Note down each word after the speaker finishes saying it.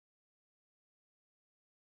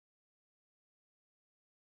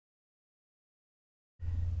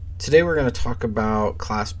Today we're going to talk about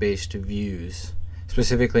class-based views.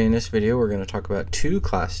 Specifically in this video we're going to talk about two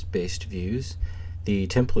class-based views, the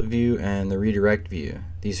template view and the redirect view.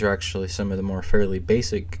 These are actually some of the more fairly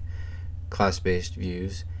basic class-based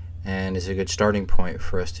views and is a good starting point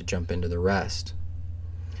for us to jump into the rest.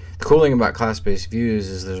 The cool thing about class-based views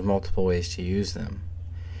is there's multiple ways to use them.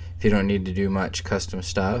 If you don't need to do much custom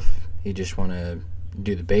stuff, you just want to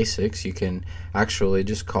do the basics, you can actually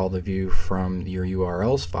just call the view from your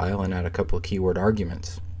URLs file and add a couple of keyword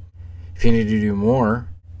arguments. If you need to do more,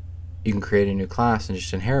 you can create a new class and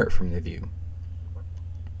just inherit from the view.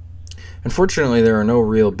 Unfortunately, there are no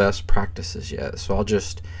real best practices yet, so I'll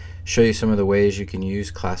just show you some of the ways you can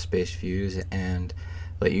use class-based views and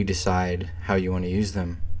let you decide how you want to use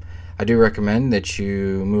them. I do recommend that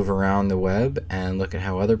you move around the web and look at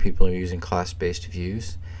how other people are using class-based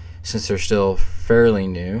views, since they're still fairly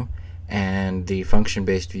new and the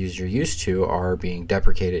function-based views you're used to are being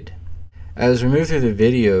deprecated. As we move through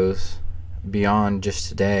the videos beyond just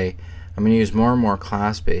today, I'm going to use more and more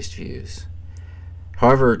class-based views.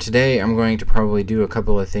 However, today I'm going to probably do a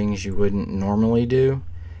couple of things you wouldn't normally do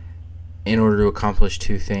in order to accomplish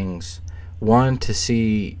two things. One, to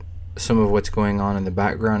see some of what's going on in the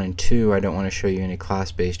background, and two, I don't want to show you any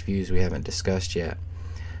class-based views we haven't discussed yet.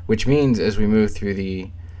 Which means as we move through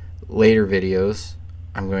the later videos,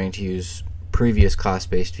 I'm going to use previous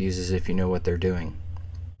class-based views as if you know what they're doing.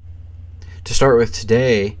 To start with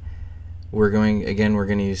today, we're going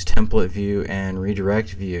to use template view and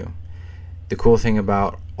redirect view. The cool thing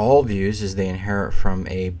about all views is they inherit from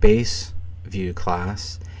a base view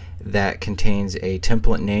class that contains a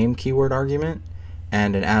template name keyword argument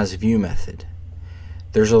and an asView method.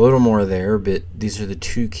 There's a little more there, but these are the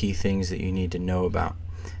two key things that you need to know about.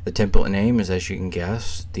 The template name is, as you can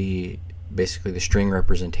guess, basically the string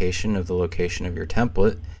representation of the location of your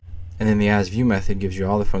template, and then the asView method gives you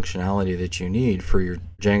all the functionality that you need for your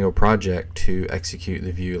Django project to execute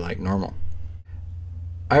the view like normal.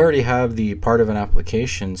 I already have the part of an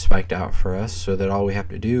application spiked out for us so that all we have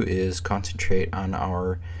to do is concentrate on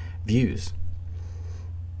our views.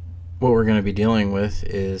 What we're going to be dealing with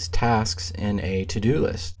is tasks in a to-do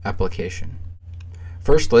list application.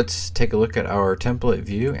 First, let's take a look at our template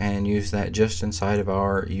view and use that just inside of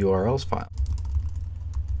our URLs file.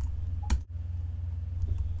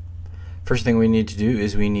 First thing we need to do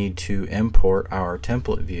is we need to import our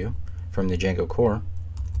template view from the Django core.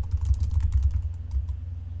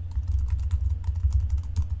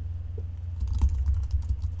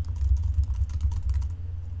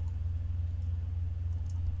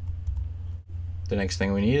 The next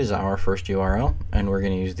thing we need is our first URL, and we're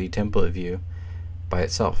going to use the template view by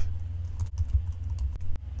itself.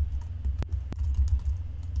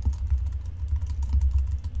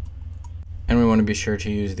 And we want to be sure to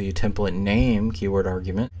use the template name keyword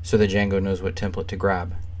argument so that Django knows what template to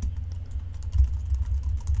grab.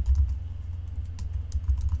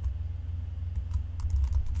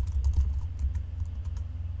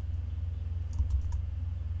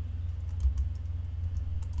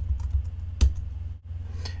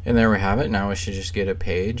 And there we have it. Now we should just get a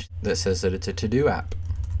page that says that it's a to-do app.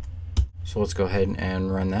 So let's go ahead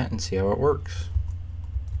and run that and see how it works.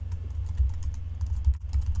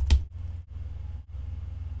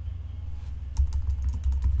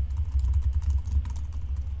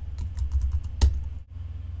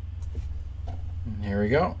 And here we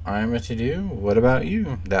go. I'm a to-do. What about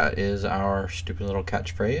you? That is our stupid little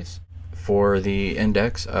catchphrase for the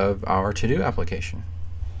index of our to-do application.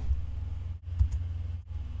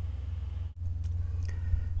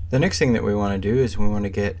 The next thing that we want to do is we want to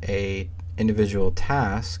get a individual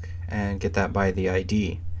task and get that by the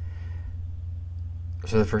ID.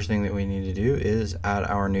 So the first thing that we need to do is add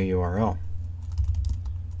our new URL.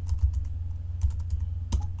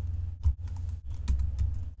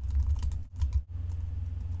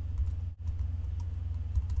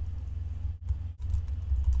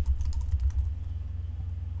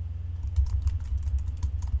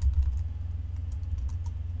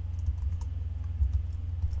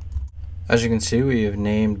 As you can see, we have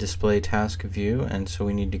named display task view, and so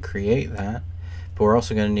we need to create that, but we're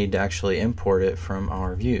also going to need to actually import it from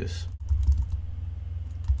our views.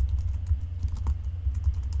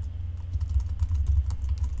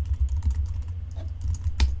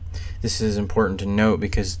 This is important to note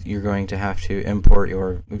because you're going to have to import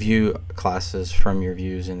your view classes from your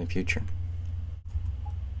views in the future.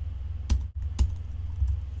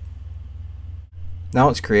 Now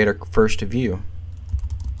let's create our first view.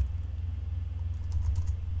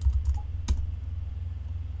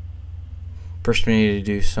 First we need to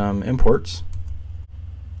do some imports.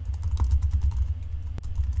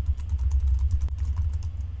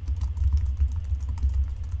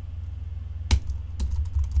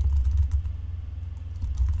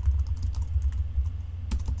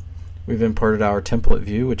 We've imported our template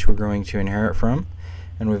view, which we're going to inherit from,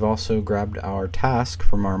 and we've also grabbed our task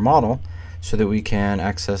from our model so that we can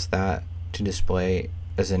access that to display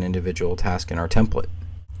as an individual task in our template.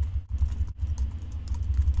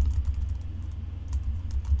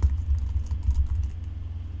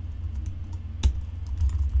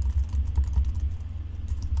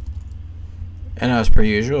 And as per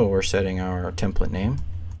usual, we're setting our template name.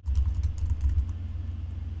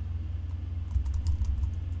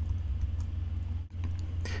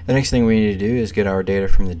 The next thing we need to do is get our data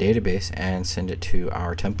from the database and send it to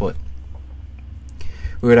our template.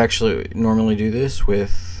 We would actually normally do this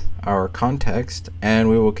with our context, and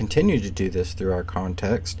we will continue to do this through our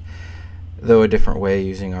context, though a different way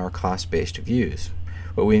using our class-based views.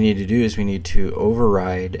 What we need to do is we need to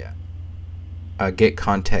override get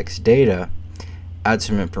context data, add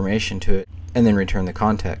some information to it, and then return the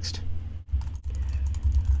context.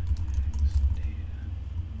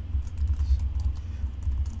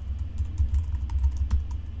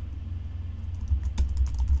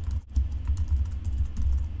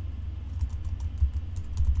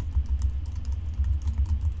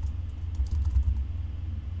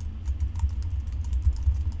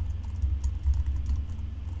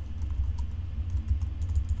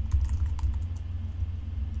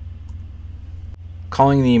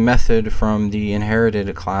 Calling the method from the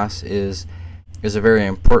inherited class is a very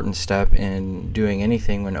important step in doing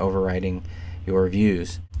anything when overriding your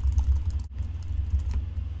views.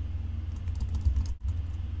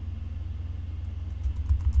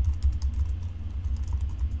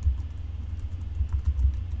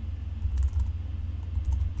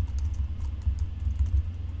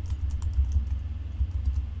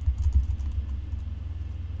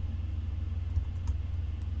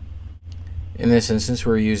 In this instance,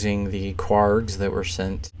 we're using the quargs that were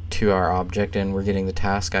sent to our object, and we're getting the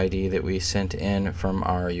task ID that we sent in from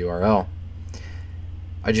our URL.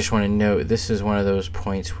 I just want to note this is one of those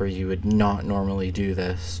points where you would not normally do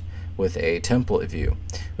this with a template view.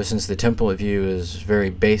 But since the template view is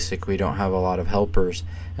very basic, we don't have a lot of helpers,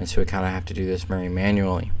 and so we kind of have to do this very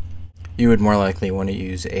manually. You would more likely want to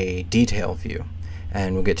use a detail view,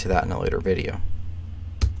 and we'll get to that in a later video.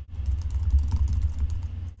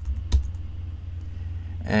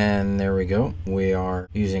 And there we go. We are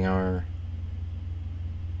using our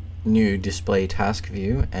new display task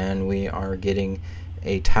view, and we are getting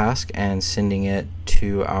a task and sending it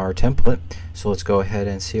to our template. So let's go ahead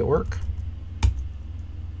and see it work.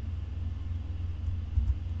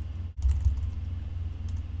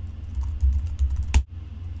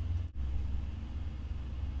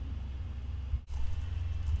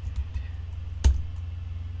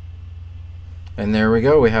 And there we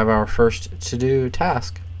go, we have our first to-do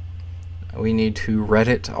task. We need to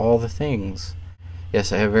Reddit all the things.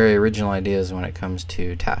 Yes, I have very original ideas when it comes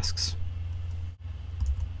to tasks.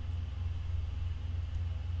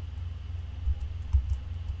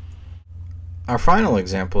 Our final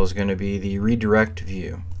example is going to be the redirect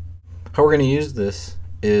view. How we're going to use this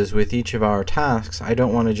is with each of our tasks, I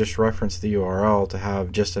don't want to just reference the URL to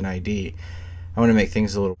have just an ID. I want to make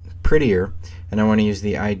things a little prettier, and I want to use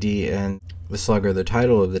the ID and the slug or the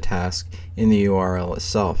title of the task in the URL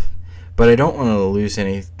itself. But I don't want to lose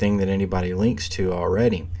anything that anybody links to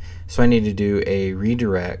already. So I need to do a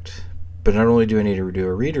redirect, but not only do I need to do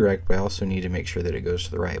a redirect, but I also need to make sure that it goes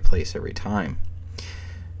to the right place every time.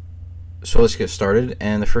 So let's get started,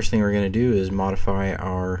 and the first thing we're going to do is modify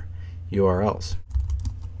our URLs.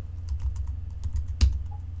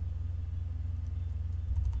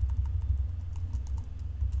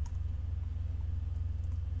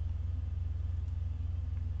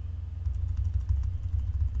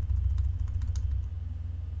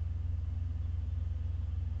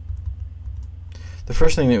 The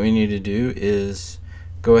first thing that we need to do is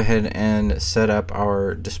go ahead and set up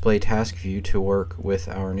our display task view to work with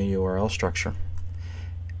our new URL structure.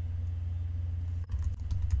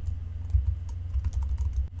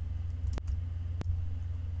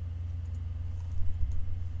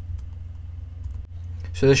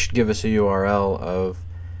 So this should give us a URL of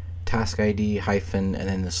task ID hyphen and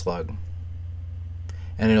then the slug.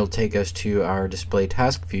 And it'll take us to our display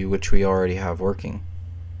task view, which we already have working.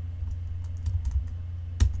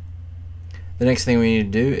 The next thing we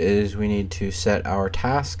need to do is we need to set our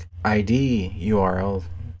task ID URL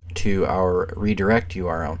to our redirect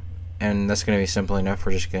URL. And that's going to be simple enough.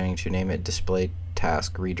 We're just going to name it display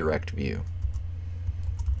task redirect view.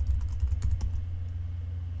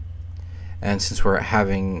 And since we're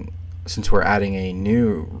adding a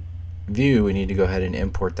new view, we need to go ahead and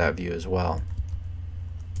import that view as well.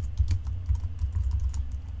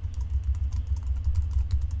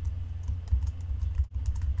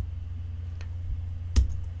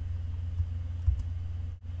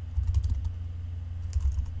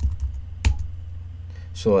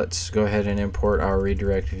 So let's go ahead and import our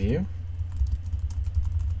redirect view.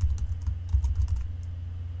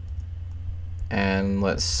 And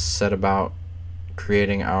let's set about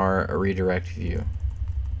creating our redirect view.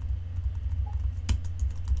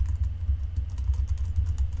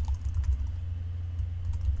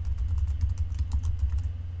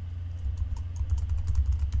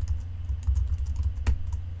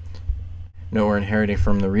 Note we're inheriting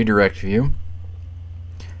from the redirect view.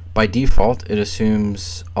 By default, it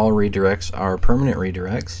assumes all redirects are permanent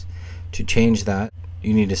redirects. To change that,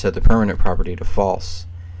 you need to set the permanent property to false.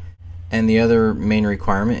 And the other main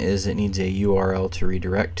requirement is it needs a URL to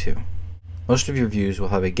redirect to. Most of your views will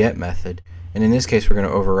have a get method, and in this case we're going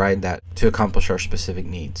to override that to accomplish our specific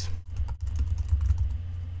needs.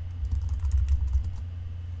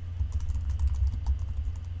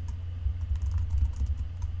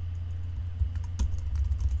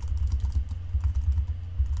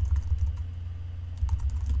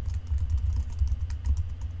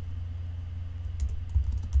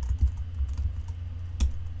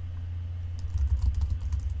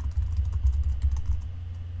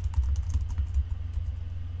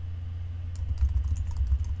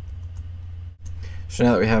 So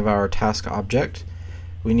now that we have our task object,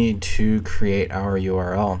 we need to create our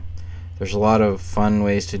URL. There's a lot of fun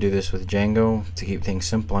ways to do this with Django. To keep things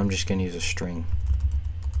simple, I'm just going to use a string.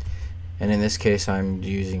 And in this case, I'm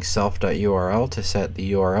using self.url to set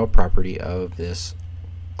the URL property of this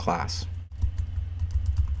class.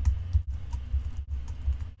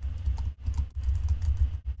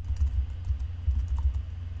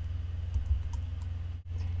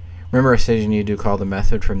 Remember I said you need to call the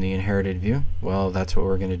method from the inherited view? Well, that's what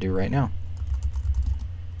we're going to do right now.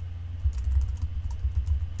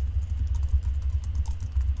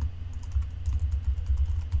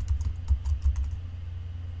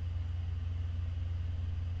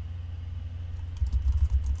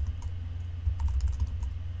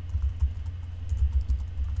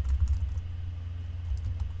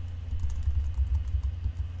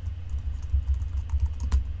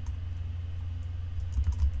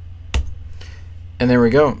 And there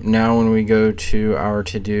we go. Now when we go to our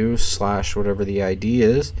to-do / whatever the ID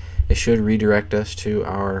is, it should redirect us to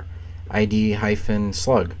our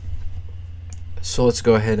ID-slug. So let's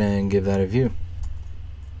go ahead and give that a view.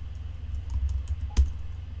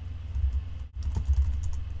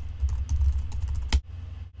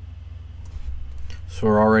 So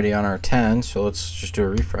we're already on our 10, so let's just do a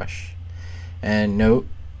refresh. And note,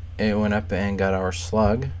 it went up and got our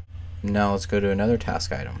slug. Now let's go to another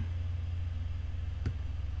task item.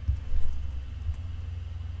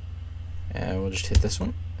 And we'll just hit this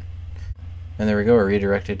one. And there we go, we're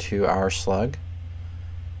redirected to our slug.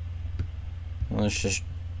 And let's just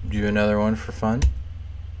do another one for fun.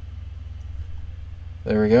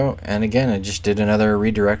 There we go. And again, I just did another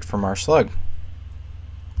redirect from our slug.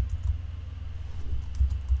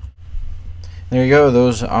 There you go.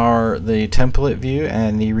 Those are the template view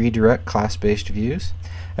and the redirect class-based views.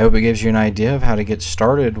 I hope it gives you an idea of how to get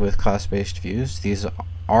started with class-based views. These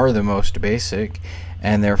are the most basic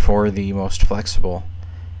and therefore the most flexible.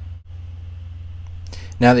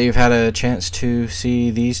 Now that you've had a chance to see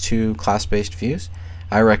these two class-based views,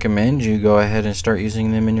 I recommend you go ahead and start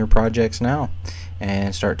using them in your projects now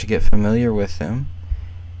and start to get familiar with them,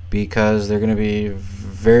 because they're going to be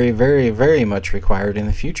very, very, very much required in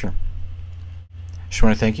the future. Just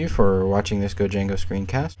want to thank you for watching this GoDjango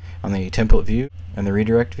screencast on the template view and the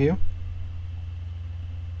redirect view.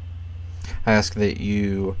 I ask that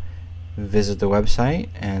you visit the website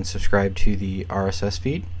and subscribe to the RSS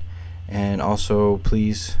feed, and also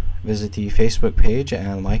please visit the Facebook page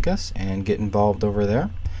and like us and get involved over there.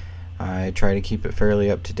 I try to keep it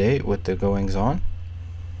fairly up to date with the goings on.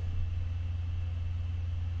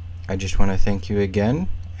 I just want to thank you again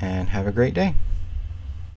and have a great day.